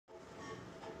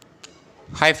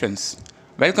Hi friends,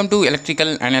 welcome to Electrical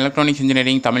and Electronics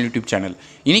Engineering Tamil YouTube channel.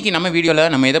 இன்னைக்கு நம்ம வீடியோல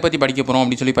நம்ம எதை பத்தி படிக்க போறோம்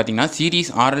அப்படி சொல்லி பாத்தீங்கன்னா சீரிஸ்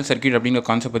RL சர்க்யூட் அப்படிங்கிற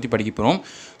கான்செப்ட் பத்தி படிக்க போறோம்.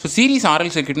 சோ சீரிஸ் RL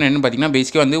சர்க்யூட்னா என்ன பாத்தீங்கன்னா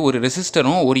பேசிக்கா வந்து ஒரு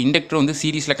ரெசிஸ்டரும் ஒரு இண்டக்டரும் வந்து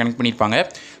சீரிஸ்ல கனெக்ட் பண்ணிருப்பாங்க.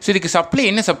 சோ இதுக்கு சப்ளை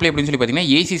என்ன சப்ளை அப்படினு சொல்லி பாத்தீங்கன்னா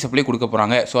AC சப்ளை கொடுக்க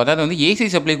போறாங்க. சோ அதாவது வந்து AC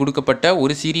சப்ளை கொடுக்கப்பட்ட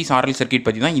ஒரு சீரிஸ் RL சர்க்யூட்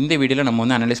பத்தி தான் இந்த வீடியோல நம்ம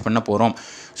வந்து அனலைஸ் பண்ண போறோம்.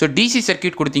 சோ DC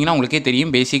சர்க்யூட் கொடுத்தீங்கன்னா உங்களுக்கே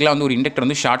தெரியும் பேசிக்கலா வந்து ஒரு இண்டக்டர்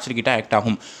வந்து ஷார்ட் சர்க்யூட்டா ஆக்ட்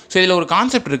ஆகும். சோ இதுல ஒரு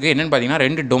கான்செப்ட் இருக்கு என்னன்னு பாத்தீங்கன்னா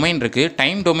ரெண்டு டொமைன் இருக்கு.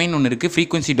 டைம் டொமைன் ஒன்னு இருக்கு,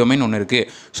 ஃப்ரீக்வென்சி டொமைன் ஒன்னு இருக்கு.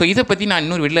 சோ இத பத்தி நான்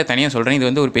இன்னொரு வீடியோல தனியா சொல்றேன். இது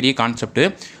வந்து ஒரு பெரிய கான்செப்ட்.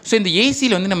 சோ இந்த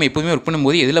ஏசில வந்து நம்ம எப்பவுமே வர்க்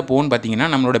பண்ணும்போது எதுல போவோம்னு பாத்தீங்கன்னா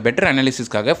நம்மளோட பெட்டர்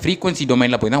அனாலிசிஸ்க்காக ஃப்ரீக்வென்சி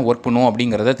டொமைன்ல போய் தான் வர்க் பண்ணுவோம்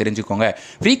அப்படிங்கறத தெரிஞ்சுக்கோங்க.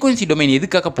 ஃப்ரீக்வென்சி டொமைன்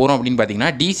எதுக்காக போறோம் அப்படினு பாத்தீங்கன்னா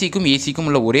டிசிக்கும் ஏசிக்கும்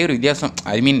உள்ள ஒரே ஒரு வித்தியாசம்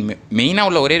மெயினா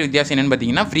உள்ள ஒரே ஒரு வித்தியாசம் என்னன்னு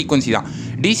பாத்தீங்கன்னா ஃப்ரீக்வென்சி தான்.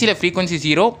 டிசில ஃப்ரீக்வென்சி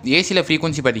 0, ஏசில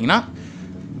ஃப்ரீக்வென்சி பாத்தீங்கன்னா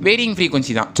வேரியிங்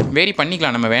ஃப்ரீக்வென்சி தான். வேரி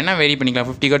பண்ணிக்கலாம், நம்ம வேணா வேரி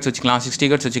பண்ணிக்கலாம். 50 ஹெர்ட்ஸ் வச்சுக்கலாம், 60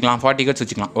 ஹெர்ட்ஸ் வச்சுக்கலாம், 40 ஹெர்ட்ஸ்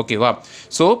வச்சுக்கலாம். ஓகேவா?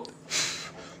 ஸோ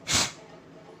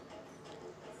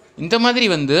இந்த மாதிரி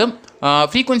வந்து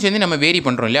ஃப்ரீக்வென்சி வந்து நம்ம வேரி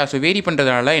பண்ணுறோம் இல்லையா? ஸோ வேரி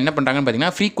பண்ணுறதுனால என்ன பண்ணுறாங்கன்னு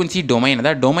பார்த்தீங்கன்னா ஃப்ரீக்வென்சி டொமைன்,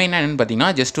 அதாவது டொமைன் என்னன்னு பார்த்தீங்கன்னா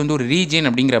ஜஸ்ட் வந்து ஒரு ரீஜன்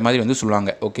அப்படிங்கிற மாதிரி வந்து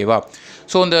சொல்லுவாங்க. ஓகேவா?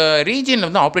 ஸோ அந்த ரீஜனில்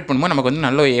வந்து ஆப்ரேட் பண்ணும்போது நமக்கு வந்து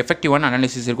நல்ல எஃபெக்டிவான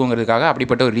அனாலிசிஸ் இருக்குங்கிறதுக்காக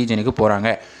அப்படிப்பட்ட ஒரு ரீஜனுக்கு போகிறாங்க.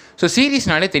 ஸோ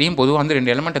சீரிஸ்னாலே தெரியும், பொதுவாக வந்து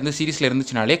ரெண்டு எலமெண்ட் வந்து சீரிஸில்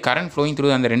இருந்துச்சுனாலே கரண்ட் ஃப்ளோயிங் த்ரூ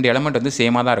அந்த ரெண்டு எலமெண்ட் வந்து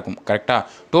சேமாக தான் இருக்கும். கரெக்டாக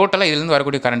டோட்டலாக இதுலேருந்து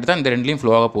வரக்கூடிய கரண்ட் தான் இந்த ரெண்டுலையும்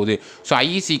ஃப்ளோ ஆக போகுது. So I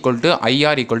is equal to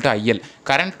IR equal to IL.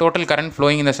 Current, total current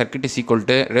flowing in the circuit is equal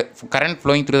to current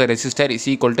flowing through the resistor is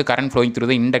equal to current flowing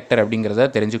through the inductor அப்படிங்கிறத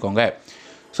தெரிஞ்சுக்கோங்க.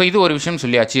 So இது ஒரு விஷயம்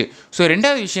சொல்லியாச்சு. So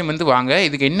ரெண்டாவது விஷயம் வந்து வாங்க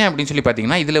இதுக்கு என்ன அப்படின்னு சொல்லி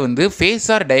பார்த்தீங்கன்னா இதில் வந்து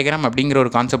ஃபேஸார் டயக்ராம் அப்படிங்கிற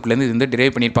ஒரு கான்செப்ட்லேருந்து இது வந்து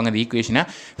டிரைவ் பண்ணியிருப்பாங்க இந்த ஈக்குவேஷனை.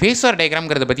 ஃபேஸார்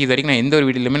டயக்ராம்ங்கிறத பற்றி இது வரைக்கும் நான் எந்த ஒரு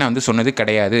வீடியோலையுமே நான் வந்து சொன்னது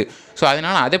கிடையாது. ஸோ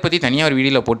அதனால் அதை பற்றி தனியாக ஒரு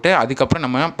வீடியோவில் போட்டு அதுக்கப்புறம்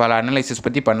நம்ம பல அனலைசிஸ்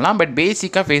பற்றி பண்ணலாம். பட்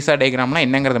பேசிக்காக ஃபேஸார் டயக்ராம்லாம்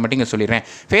என்னங்கிறத மட்டும் இங்கே சொல்லிடுறேன்.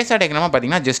 ஃபேஸார் டயக்ராமாக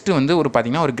பார்த்தீங்கன்னா ஜஸ்ட் வந்து ஒரு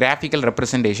பார்த்தீங்கன்னா ஒரு கிராஃபிக்கல்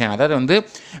ரெப்ரசன்டேஷன், அதாவது வந்து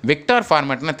வெக்டார்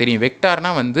ஃபார்மேட்னா தெரியும்.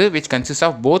 வெக்டார்னா வந்து which consist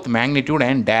of both magnitude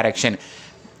and direction.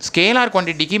 Scalar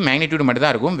குவான்டிட்டிக்கு magnitude மட்டும்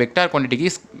தான் இருக்கும், வெக்டார் குவான்டிட்டிக்கு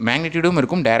மேக்னிடியூடும்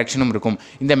இருக்கும், டைரக்ஷனும் இருக்கும்.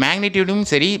 இந்த மேக்னிடியூடும்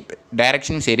சரி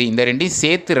டைரக்ஷனும் சரி இந்த ரெண்டையும்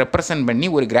சேர்த்து ரெப்ரசென்ட் பண்ணி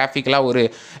ஒரு கிராஃபிக்கலாக ஒரு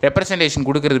ரெப்ரசன்டேஷன்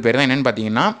கொடுக்குறது பேர் தான் என்னென்னு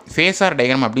பார்த்தீங்கன்னா ஃபேஸார்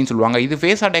டயக்ராம் அப்படின்னு சொல்லுவாங்க. இது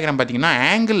ஃபேஸார் டயக்ராம் பார்த்தீங்கன்னா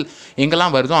ஆங்கிள்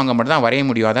எங்கெல்லாம் வருதோ அங்கே மட்டும் தான் வரைய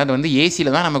முடியும். அதாவது வந்து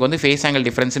ஏசியில் தான் நமக்கு வந்து ஃபேஸ் ஆங்கிள்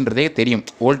டிஃப்ரென்ஸ்ன்றதே தெரியும்.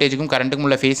 வோல்டேஜுக்கும் கரண்ட்டுக்கும்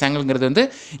உள்ள ஃபேஸ் ஆங்கிள்ங்கிறது வந்து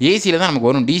ஏசியில் தான் நமக்கு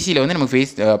வரும். டிசியில் வந்து நமக்கு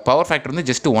ஃபேஸ் பவர் ஃபேக்டர் வந்து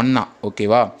ஜஸ்ட் 1 தான்.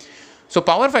 ஓகேவா? ஸோ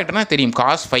பவர் ஃபேக்டர்னால் தெரியும்,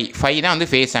 cos ஃபை தான் வந்து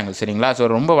ஃபேஸ் ஆங்கிள். சரிங்களா? ஸோ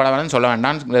ரொம்ப வளவலன்னு சொல்ல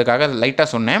வேண்டாம்ன்றதுக்காக லைட்டாக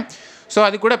சொன்னேன். ஸோ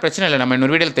அது கூட பிரச்சனை இல்லை, நம்ம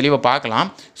இன்னொரு வீடியோவில் தெளிவாக பார்க்கலாம்.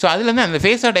 ஸோ அதுலேருந்து அந்த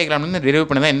ஃபேஸார் டயக்ராம் வந்து டெரிவ்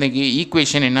பண்ண தான் இந்த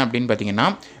ஈக்குவேஷன் என்ன அப்படின்னு பார்த்தீங்கன்னா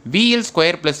VL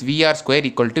square plus VR square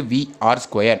equal to VR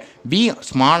square. V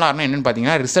small ஆர்னா என்னென்னு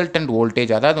பார்த்தீங்கன்னா ரிசல்டன்ட்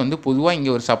வோல்டேஜ். அதாவது வந்து பொதுவாக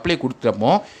இங்கே ஒரு சப்ளை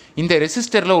கொடுத்துறப்போ இந்த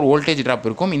ரெசிஸ்டரில் ஒரு வோல்டேஜ் ட்ராப்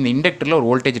இருக்கும், இந்த இண்டக்டரில் ஒரு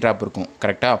வோல்டேஜ் ட்ராப் இருக்கும்.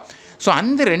 கரெக்டாக? ஸோ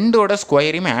அந்த ரெண்டோட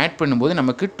ஸ்கொயரையுமே ஆட் பண்ணும்போது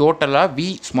நமக்கு டோட்டலாக V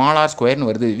ஸ்மால் ஆர் ஸ்கொயர்னு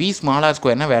வருது. V ஸ்மால் ஆர்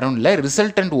ஸ்கொயர்னால் வேற ஒன்றும் இல்லை,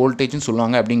 ரிசல்டன்ட் வோல்டேஜ்னு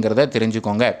சொல்லுவாங்க அப்படிங்கிறத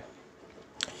தெரிஞ்சுக்கோங்க.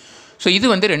 ஸோ இது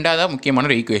வந்து ரெண்டாவது முக்கியமான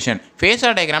ஒரு ஈக்குவேஷன்.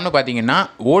 ஃபேஸார் டயக்ராம்னு பார்த்தீங்கன்னா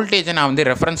வோல்டேஜை நான் வந்து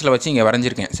ரெஃபரன்ஸில் வச்சு இங்கே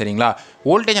வரைஞ்சிருக்கேன். சரிங்களா?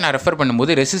 வோல்டேஜை நான் ரெஃபர்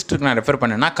பண்ணும்போது ரெசிஸ்டருக்கு நான் ரெஃபர்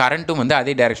பண்ணேன்னா கரண்ட்டும் வந்து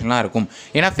அதே டைரக்ஷன்லாம் இருக்கும்.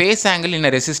 ஏன்னா phase angle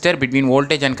in resistor between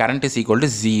voltage and current is equal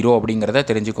to 0 அப்படிங்கிறத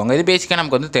தெரிஞ்சுக்கோங்க. இது பேசிக்காக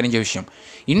நமக்கு வந்து தெரிஞ்ச விஷயம்.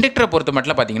 இண்டக்டரை பொறுத்த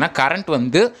மட்டும் பார்த்தீங்கன்னா கரண்ட்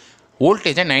வந்து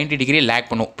வோல்டேஜை 90 டிகிரி லேக்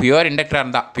பண்ணும். பியூர் இண்டக்டராக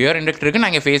இருந்தால், பியூர் இண்டக்டருக்கு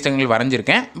நான் இங்கே ஃபேஸ் ஆங்கிள்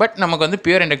வரைஞ்சிருக்கேன். பட் நமக்கு வந்து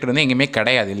பியூர் இண்டக்டர் வந்து எங்கேயுமே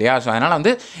கிடையாது இல்லையா? ஸோ அதனால்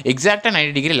வந்து எக்ஸாக்டாக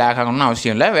 90 டிகிரி லேக் ஆகணும்னு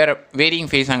அவசியம் இல்லை, வேறு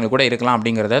வேரியிங் ஃபேஸ் ஆங்கிள் கூட இருக்கலாம்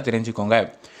அப்படிங்கிறத தெரிஞ்சுக்கோங்க.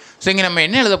 ஸோ இங்கே நம்ம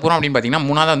என்ன எழுத போகிறோம் அப்படின்னு பார்த்தீங்கன்னா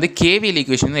மூணாவது வந்து KVL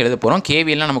ஈக்குவேஷன் எழுத போகிறோம்.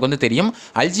 KVLனா நமக்கு வந்து தெரியும்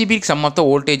algebraic some of the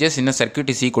voltages in circuit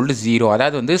is equal to 0.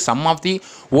 அதாவது வந்து some of the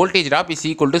voltage drop is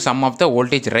equal to some of the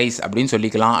voltage rice அப்படின்னு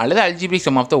சொல்லிக்கலாம். அல்லது algebraic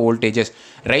some of the voltages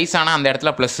rice ஆனால் அந்த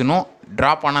இடத்துல ப்ளஸ்னும்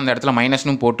ட்ராப் ஆனால் அந்த இடத்துல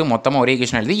மைனஸ்னும் போட்டு மொத்தமாக ஒரே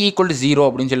ஈக்குவேஷன் எழுதி ஈக்குவல் டு 0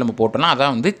 அப்படின்னு சொல்லி நம்ம போட்டோம்னா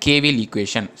அதான் வந்து KVL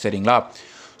ஈக்குவேஷன். சரிங்களா?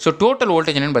 ஸோ டோட்டல்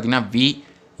வோல்டேஜ் என்னென்னு பார்த்தீங்கன்னா V,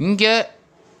 இங்கே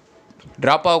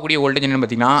ட்ராப் ஆகக்கூடிய வோல்டேஜ் என்னென்னு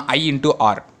பார்த்தீங்கன்னா I இன்ட்டு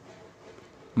R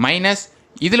மைனஸ்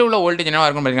இதில் உள்ள வோல்டேஜ் என்னவாக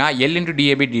இருக்குன்னு பார்த்தீங்கன்னா L இன்ட்டு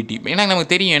dA/dt. ஏன்னா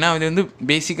நமக்கு தெரியும், ஏன்னா இது வந்து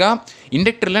பேசிக்காக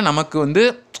இண்டக்டரில் நமக்கு வந்து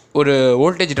ஒரு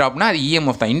வோல்டேஜ் ட்ராப்னா அது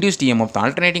EMF தான், இன்டியூஸ்ட் EMF தான்.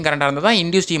 ஆல்டர்னேட்டிங் கரண்டாக இருந்தால் தான்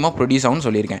இன்டியூஸ்ட் EMF ப்ரொடியூஸ் ஆகும்னு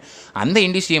சொல்லியிருக்கேன். அந்த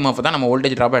இன்டியூஸ்ட் EMF தான் நம்ம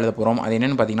வோல்டேஜ் ட்ராப்பாக எழுத போகிறோம். அது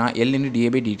என்னென்னு பார்த்தீங்கன்னா L இன்ட்டு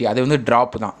dA/dt. அது வந்து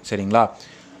ட்ராப் தான். சரிங்களா?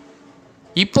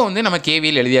 இப்போ வந்து நம்ம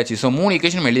KVL எழுதியாச்சு. ஸோ 3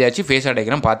 ஈக்குவேஷன் நம்ம எழுதியாச்சு, ஃபேஸார்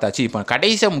டயக்ராம் பார்த்தாச்சு. இப்போ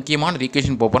கடைசியாக முக்கியமான ஒரு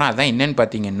ஈக்குவேஷன் போகிறோம். அதுதான் என்னென்னு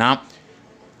பார்த்தீங்கன்னா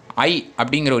I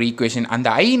அப்படிங்கிற ஒரு ஈக்குவேஷன். அந்த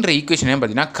ஐன்ற ஈக்குவேஷன் என்ன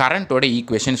பார்த்தீங்கன்னா கரண்ட்டோட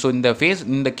ஈக்குவேஷன். ஸோ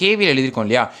இந்த KVL எழுதியிருக்கோம்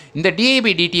இல்லையா, இந்த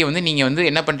dA/dt வந்து நீங்கள் வந்து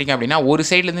என்ன பண்ணுறீங்க அப்படின்னா ஒரு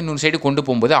சைட்லேருந்து இன்னொரு சைடு கொண்டு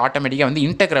போகும்போது ஆட்டோமேட்டிக்காக வந்து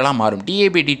இன்டெக்ரலாக மாறும்.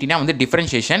 dA/dtனா வந்து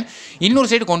டிஃபரன்ஷியேஷன், இன்னொரு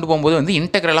சைடு கொண்டு போகும்போது வந்து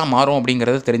இன்டெக்ரலாக மாறும்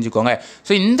அப்படிங்கிறத தெரிஞ்சுக்கோங்க.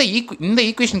 ஸோ இந்த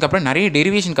ஈக்குவேஷனுக்கு அப்புறம் நிறைய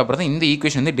டெரிவேஷனுக்கு அப்புறம் தான் இந்த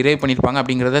ஈக்குவேஷன் வந்து டிரைவ் பண்ணியிருப்பாங்க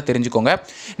அப்படிங்கிறத தெரிஞ்சுக்கோங்க.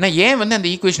 நான் ஏன் வந்து அந்த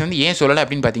ஈக்குவேஷன் வந்து ஏன் சொல்லலை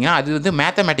அப்படின்னு பார்த்தீங்கன்னா அது வந்து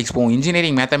மேத்தமேட்டிக்ஸ் போகும்.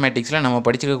 இன்ஜினியரிங் மேத்தமேட்டிக்ஸில் நம்ம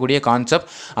படிச்சிருக்கக்கூடிய கான்செப்ட்,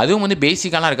 அதுவும் வந்து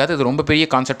பேசிக்காலாம் இருக்காது, அது ரொம்ப பெரிய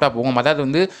கான்செப்ட் கான்செப்டாக போகும். அதாவது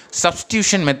வந்து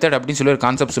சப்ஸ்டியூஷன் மெத்தட் அப்படின்னு சொல்லி ஒரு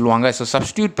கான்செப்ட் சொல்லுவாங்க. ஸோ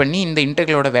சப்ஸ்டியூட் பண்ணி இந்த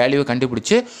இன்டெக்ரலோட வேல்யூவை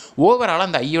கண்டுபிடிச்சி ஓவரால்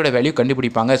அந்த ஐயோட வேல்யூ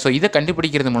கண்டுபிடிப்பாங்க. ஸோ இதை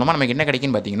கண்டுபிடிக்கிறது மூலமாக நமக்கு என்ன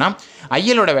கிடைக்குன்னு பார்த்தீங்கன்னா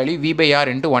ஐஎலோட வேல்யூ v/r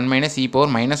 × 1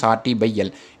 - e⁻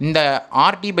 RT/L. இந்த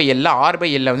RT/L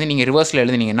R/L வந்து நீங்கள் ரிவர்ஸில்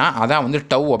எழுதுனீங்கன்னா அதான் வந்து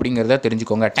டவ் அப்படிங்கிறத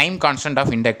தெரிஞ்சுக்கோங்க. Time constant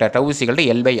of inductor tau =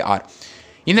 L/R.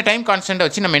 இந்த டைம் கான்ஸ்டன்ட்டை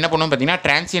வச்சு நம்ம என்ன பண்ணுவோம் பார்த்தீங்கன்னா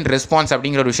டிரான்சியன்ட் ரெஸ்பான்ஸ்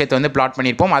அப்படிங்கிற ஒரு விஷயத்தை வந்து பிளாட்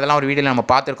பண்ணியிருப்போம். அதெல்லாம் ஒரு வீடியோவில் நம்ம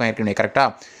பார்த்துருக்கோம் ஏற்கனவே, கரெக்டாக?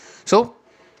 ஸோ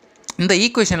இந்த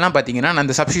ஈக்குவேஷன்லாம் பார்த்தீங்கன்னா நான்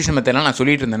அந்த சப்ஸ்டியூஷன் மெத்தட்லாம் நான்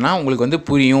சொல்லிட்டு இருந்தேன்னா உங்களுக்கு வந்து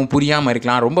புரியாமல்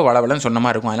இருக்கலாம், ரொம்ப வளவலன்னு சொன்ன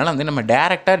மாதிரி இருக்கும். அதனால் வந்து நம்ம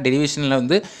டேரெக்டாக டெரிவேஷனில்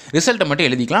வந்து ரிசல்ட்டை மட்டும்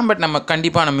எழுதிக்கலாம். பட் நம்ம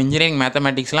கண்டிப்பாக நம்ம இன்ஜினியரிங்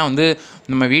மேத்தமேட்டிக்ஸ்லாம் வந்து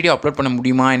நம்ம வீடியோ அப்லோட் பண்ண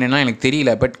முடியுமா என்னென்னா எனக்கு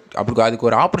தெரியல. பட் அதுக்கு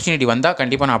ஒரு ஆப்பர்ச்சுனிட்டி வந்தால்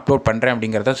கண்டிப்பாக நான் அப்லோட் பண்ணுறேன்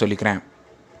அப்படிங்கிறத சொல்லிக்கிறேன்.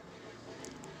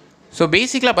 ஸோ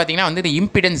பேசிக்கலாக பார்த்தீங்கன்னா வந்து இந்த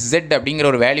இம்பிடன்ஸ் Z அப்படிங்கிற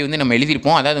ஒரு வேல்யூ வந்து நம்ம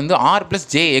எழுதியிருப்போம். அதாவது வந்து R +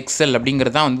 jXL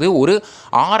அப்படிங்கிறது தான் வந்து ஒரு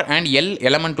R and L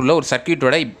எலமெண்ட் உள்ள ஒரு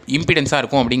சர்க்யூட்டோட இம்பிடன்ஸாக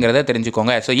இருக்கும் அப்படிங்கிறத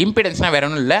தெரிஞ்சுக்கோங்க. ஸோ இம்பிடன்ஸ்னால் வேற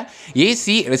ஒன்றும் இல்லை,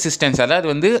 ஏசி ரெசிஸ்டன்ஸ். அதாவது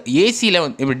வந்து ஏசியில்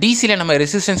இப்போ டிசியில் நம்ம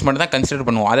ரெசிஸ்டன்ஸ் மட்டும் தான் கன்சிடர்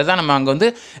பண்ணுவோம். அதை தான் நம்ம அங்கே வந்து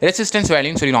ரெசிஸ்டன்ஸ்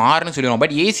வேல்யூன்னு சொல்லிடுவோம், ஆர்னு சொல்லிடுவோம்.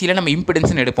 பட் ஏசியில் நம்ம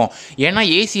இம்பிடன்ஸ்னு எடுப்போம். ஏன்னா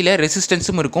ஏசியில்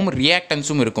ரெசிஸ்டன்ஸும் இருக்கும்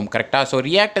ரியாக்டன்ஸும் இருக்கும், கரெக்டாக? ஸோ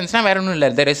ரியாக்டன்ஸ்னால் வேற ஒன்றும்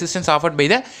இல்லை, the resistance offered by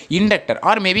the inductor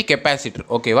or maybe capacitor.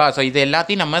 ஓகேவா? ஸோ இது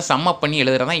எல்லாத்தையும் நம்ம சம் அப் பண்ணி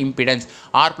எழுதுறதா இம்பிடன்ஸ்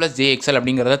R + jXL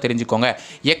அப்படிங்கிறத தெரிஞ்சுக்கோங்க.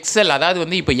 எக்ஸ்எல் அதாவது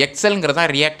வந்து இப்போ எக்ஸ்எல்ங்கிறதா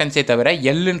ரியாக்டன்ஸே தவிர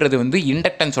எல்ன்றது வந்து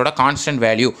இண்டக்டன்ஸோட கான்ஸ்டன்ட்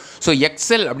வேல்யூ. ஸோ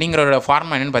எக்ஸ்எல் அப்படிங்கிற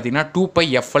ஃபார்முலா என்னன்னு பார்த்தீங்கன்னா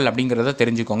 2πfL அப்படிங்கிறத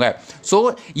தெரிஞ்சுக்கோங்க. ஸோ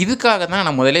இதுக்காக தான்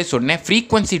நான் முதலே சொன்னேன்,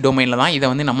 ஃப்ரீக்வன்சி டொமைனில் தான் இதை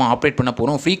வந்து நம்ம ஆப்ரேட் பண்ண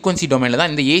போகிறோம். ஃப்ரீக்வன்சி டொமைனில்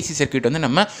தான் இந்த ஏசி சர்க்யூட் வந்து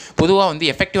நம்ம பொதுவாக வந்து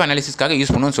எஃபெக்டிவ் அனாலிசிஸ்க்காக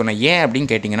யூஸ் பண்ணணும்னு சொன்னேன். ஏன் அப்படின்னு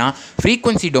கேட்டிங்கன்னா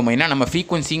ஃப்ரீக்வன்சி டொமைனா நம்ம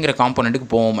ஃப்ரீக்வன்சிங்கிற காம்போனண்ட்டுக்கு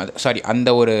போவோம், அந்த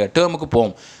ஒரு டேர்முக்கு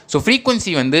போவோம். ஸோ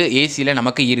ஃப்ரீக்வன்சி வந்து ஏசியில்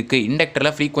நமக்கு இருக்குது, இண்டக்டரில்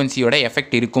ஃப்ரீக்வன்சியோட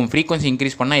எஃபெக்ட் இருக்கும். ஃப்ரீக்வன்சி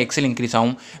இன்க்ரீஸ் பண்ணால் எக்ஸல் இன்க்ரீஸ்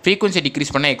ஆகும், ஃப்ரீக்வன்சி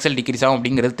டிக்ரீஸ் பண்ணால் எக்ஸல் டிக்ரீஸ் ஆகும்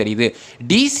அப்படிங்கிறது தெரியுது.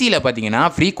 டிசியில் பார்த்தீங்கன்னா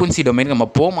ஃப்ரீக்வன்சி டொமைனுக்கு நம்ம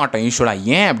போக மாட்டோம் யூஸ்வலாக.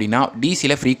 ஏன் அப்படின்னா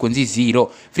டிசியில் ஃப்ரீக்வன்சி 0,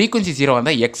 ஃப்ரீக்வன்சி 0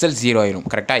 வந்தால் எக்ஸல் 0 ஆயிரும்,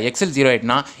 கரெக்டாக? எக்ஸல் 0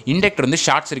 ஆகிட்டுனா இண்டக்டர் வந்து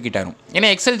ஷார்ட் சர்க்யூட் ஆயிரும். ஏன்னா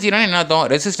எக்ஸல் 0ன்னு என்ன அர்த்தம்?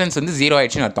 ரெசிஸ்டன்ஸ் வந்து 0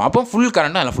 ஆயிடுச்சுன்னு அர்த்தம். அப்போ ஃபுல்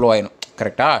கரண்ட் அதில் ஃப்ளோ ஆயிரும்,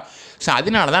 கரெக்டாக? ஸோ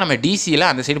அதனால தான் நம்ம டிசியில்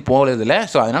அந்த சைடு போகிறதில்ல.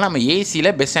 ஸோ அதனால் நம்ம ஏசியில்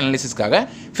பெஸ்ட் அனாலிசிஸ்க்காக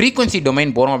ஃப்ரீக்வன்சி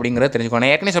டொமைன் போகிறோம் அப்படிங்கிறத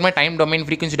தெரிஞ்சுக்கணும். ஏற்கனவே சொன்ன டைம் டொமைன்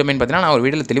ஃப்ரீக்வன்சி டொமைன் பார்த்தீங்கன்னா நான் ஒரு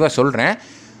வீடியோவில் தெளிவாக சொல்கிறேன்.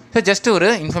 ஸோ ஜஸ்ட் ஒரு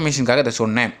இன்ஃபர்மேஷனுக்காக அதை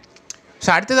சொன்னேன். ஸோ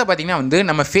அடுத்ததாக பார்த்தீங்கன்னா வந்து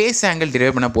நம்ம ஃபேஸ் ஆங்கிள்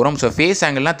டிரைவ் பண்ண போகிறோம். ஸோ ஃபேஸ்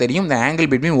ஆங்கிள்லாம் தெரியும், இந்த angle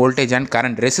between voltage and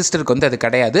current. ரெசிஸ்டருக்கு வந்து அது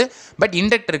கிடையாது, பட்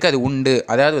இண்டக்டருக்கு அது உண்டு.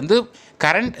 அதாவது வந்து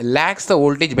current lakhs the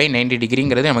voltage by 90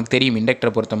 டிகிரிங்கிறது நமக்கு தெரியும்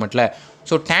இண்டக்டரை பொறுத்த மட்டும்.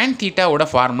 ஸோ tan θ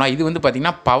ஃபார்முலா இது வந்து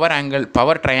பார்த்திங்கன்னா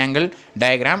பவர் ட்ரையாங்கிள்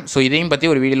டயக்ராம். ஸோ இதையும் பற்றி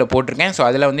ஒரு வீடியோவில் போட்டிருக்கேன். ஸோ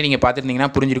அதில் வந்து நீங்கள் பார்த்துருந்தீங்கன்னா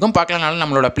புரிஞ்சிருக்கும். பார்க்கலனாலும்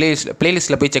நம்மளோட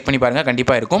பிளேலிஸ்ட்டில் போய் செக் பண்ணி பாருங்கள்,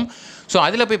 கண்டிப்பாக இருக்கும். ஸோ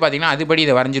அதில் போய் பார்த்தீங்கன்னா அதுபடி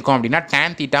இதை வரைஞ்சிருக்கோம் அப்படின்னா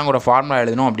tan θங்கிற ஃபார்முலா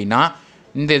எழுதணும் அப்படின்னா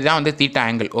இந்த இதுதான் வந்து தீட்டா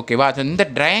ஆங்கிள், ஓகேவா? ஸோ இந்த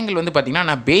ட்ரையாங்கிள் வந்து பார்த்திங்கன்னா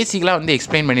நான் பேசிக்கலாக வந்து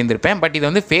எக்ஸ்பிளைன் பண்ணியிருந்திருப்பேன். பட் இது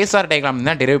வந்து ஃபேஸார் டயக்ராம்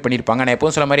தான் டெரைவ் பண்ணியிருப்பாங்க. நான்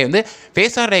எப்போவும் சொல்ல மாதிரி வந்து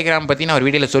ஃபேஸார் டயக்ராம் பற்றி நான் ஒரு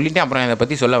வீடியோவில் சொல்லிவிட்டு அப்புறம் இதை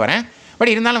பற்றி சொல்ல வரேன்.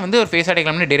 பட் இருந்தாலும் வந்து ஒரு ஃபேஸார்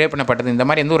டயக்ராம் டெரைவ் பண்ணப்பட்டது, இந்த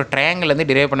மாதிரி வந்து ஒரு ட்ரையாங்கிள் வந்து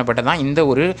டெரைவ் பண்ணப்பட்டது தான் இந்த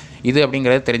ஒரு இது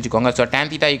அப்படிங்கிறத தெரிஞ்சுக்கோங்க. ஸோ tan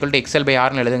θ =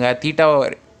 XL/Rன்னு எழுதுங்க. தீட்டா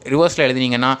ரிவர்ஸில்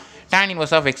எழுதினீங்கன்னா tan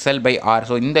inverse of XL/R.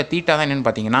 So இந்த தீட்டா தான் என்னென்னு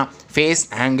பார்த்தீங்கன்னா ஃபேஸ்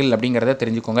ஆங்கிள் அப்படிங்கிறத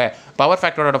தெரிஞ்சுக்கோங்க. பவர்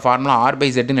ஃபேக்டரோட ஃபார்முலா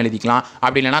R/Zன்னு எழுதிக்கலாம்.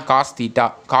 அப்படி இல்லைனா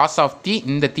காஸ் ஆஃப் தி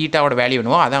இந்த தீட்டாவோட வேல்யூ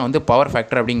வேணுமோ அதான் வந்து பவர்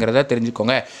ஃபேக்டர் அப்படிங்கிறத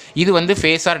தெரிஞ்சுக்கோங்க. இது வந்து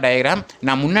ஃபேஸார் டயக்ராம்.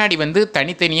 நான் முன்னாடி வந்து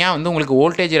தனித்தனியாக வந்து உங்களுக்கு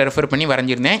வோல்டேஜ் ரெஃபர் பண்ணி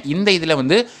வரைஞ்சிருந்தேன். இந்த இதில்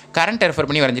வந்து கரண்ட் ரெஃபர்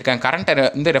பண்ணி வரைஞ்சிருக்கேன். கரண்ட்டை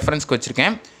வந்து ரெஃபரன்ஸ்க்கு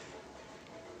வச்சுருக்கேன்.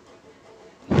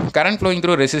 கரண்ட் ஃப்ளோயிங்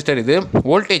த்ரூ ரெசிஸ்டர், இது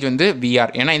வோல்டேஜ் வந்து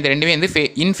VR. ஏன்னா இந்த ரெண்டுமே வந்து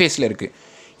இன் ஃபேஸில் இருக்குது.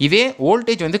 இதே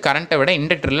வோல்டேஜ் வந்து கரண்ட்டை விட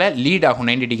இண்டக்டரில் லீட் ஆகும்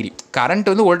 90 டிகிரி. கரண்ட்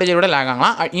வந்து வோல்டேஜை விட லேக்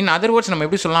ஆகலாம். இன் அதர் வேர்ட்ஸ் நம்ம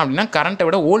எப்படி சொல்லலாம் அப்படின்னா கரண்ட்டை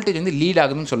விட வோல்டேஜ் வந்து லீட்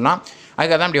ஆகுதுன்னு சொல்லலாம்.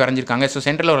 அதுக்காக தான் அப்படி வரைஞ்சிருக்காங்க. ஸோ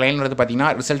சென்டரில் ஒரு லைன் வந்து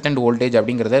பார்த்தீங்கன்னா ரிசல்டன்ட் வோல்டேஜ்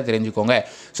அப்படிங்கிறத தெரிஞ்சுக்கோங்க.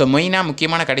 ஸோ மெயினாக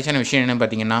முக்கியமான கடைசியான விஷயம் என்னென்னு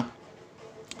பார்த்தீங்கன்னா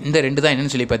இந்த ரெண்டு தான்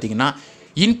என்னென்னு சொல்லி பார்த்தீங்கன்னா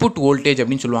இன்புட் வோல்டேஜ்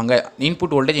அப்படின்னு சொல்லுவாங்க.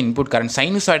 Input voltage, input current.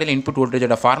 Sinusoidal input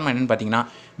வோல்டேஜோட formula என்னென்னு பார்த்தீங்கன்னா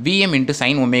Vm ×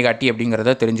 sin ωt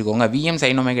அப்படிங்கிறத தெரிஞ்சுக்கோங்க. Vm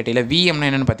sin ωt Vmனா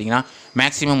என்னென்னு பார்த்தீங்கன்னா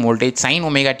மேக்ஸிமம் வோல்டேஜ். sin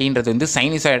ωtன்றது வந்து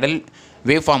சைனுசாய்டல்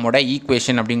வேவ் ஃபார்மோட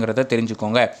ஈக்குவேஷன் அப்படிங்கிறத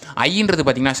தெரிஞ்சுக்கோங்க. ஐன்றது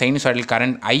பார்த்தீங்கன்னா sinusoidal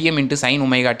current. Im × sin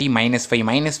ωt -5.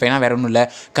 -5னா வேற ஒன்றும் இல்லை,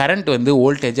 கரண்ட் வந்து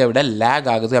வோல்டேஜை விட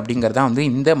லேக் ஆகுது அப்படிங்கிறதான் வந்து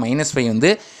இந்த -5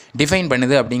 வந்து டிஃபைன்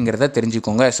பண்ணுது அப்படிங்கிறத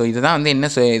தெரிஞ்சுக்கோங்க. ஸோ இதுதான் வந்து என்ன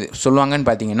சொல்லுவாங்கன்னு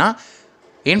பார்த்தீங்கன்னா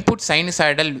input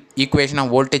sinusoidal equation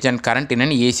of voltage and current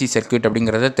in AC circuit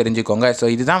அப்படிங்கிறத தெரிஞ்சுக்கோங்க. ஸோ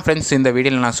இதுதான் ஃப்ரெண்ட்ஸ் இந்த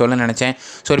வீடியோவில் நான் சொல்ல நினச்சேன்.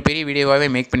 ஸோ ஒரு பெரிய வீடியோவாகவே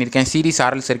மேக் பண்ணியிருக்கேன். சீரிஸ்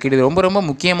RL சர்க்யூட் இது ரொம்ப ரொம்ப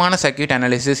முக்கியமான சர்க்யூட்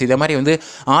அனாலிசிஸ். இதை மாதிரி வந்து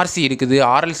RC இருக்குது,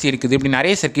 RLC இருக்குது, இப்படி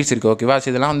நிறைய சர்க்யூட்ஸ் இருக்குது, ஓகேவா? ஸோ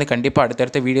இதெல்லாம் வந்து கண்டிப்பாக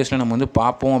அடுத்தடுத்த வீடியோஸில் நம்ம வந்து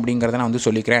பார்ப்போம் அப்படிங்கிறத நான் வந்து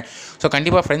சொல்லிக்கிறேன். ஸோ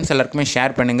கண்டிப்பாக ஃப்ரெண்ட்ஸ் எல்லாருக்குமே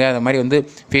ஷேர் பண்ணுங்கள். அது மாதிரி வந்து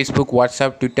ஃபேஸ்புக்,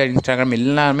 வாட்ஸ்அப், ட்விட்டர், இன்ஸ்டாகிராம்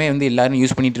எல்லாமே வந்து எல்லோரும்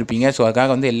யூஸ் பண்ணிட்டு இருப்பீங்க. ஸோ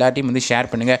அதுக்காக வந்து எல்லாத்தையும் வந்து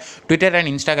ஷேர் பண்ணுங்கள். ட்விட்டர்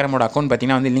அண்ட் இன்ஸ்டாகிராமோட அக்கௌண்ட்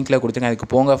பார்த்தீங்கன்னா வந்து லிங்க்கில் கொடுத்துங்க,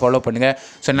 அதுக்கு போங்க, ஃபாலோ பண்ணுங்கள்.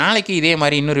 ஸோ நாளைக்கு இதே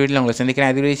மாதிரி இன்னொரு வீடியோவில் உங்களை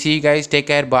சந்திக்கிறேன். அதுவே see you guys, take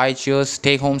care, bye, cheers,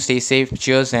 stay home, stay safe,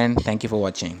 cheers and thank you for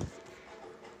watching.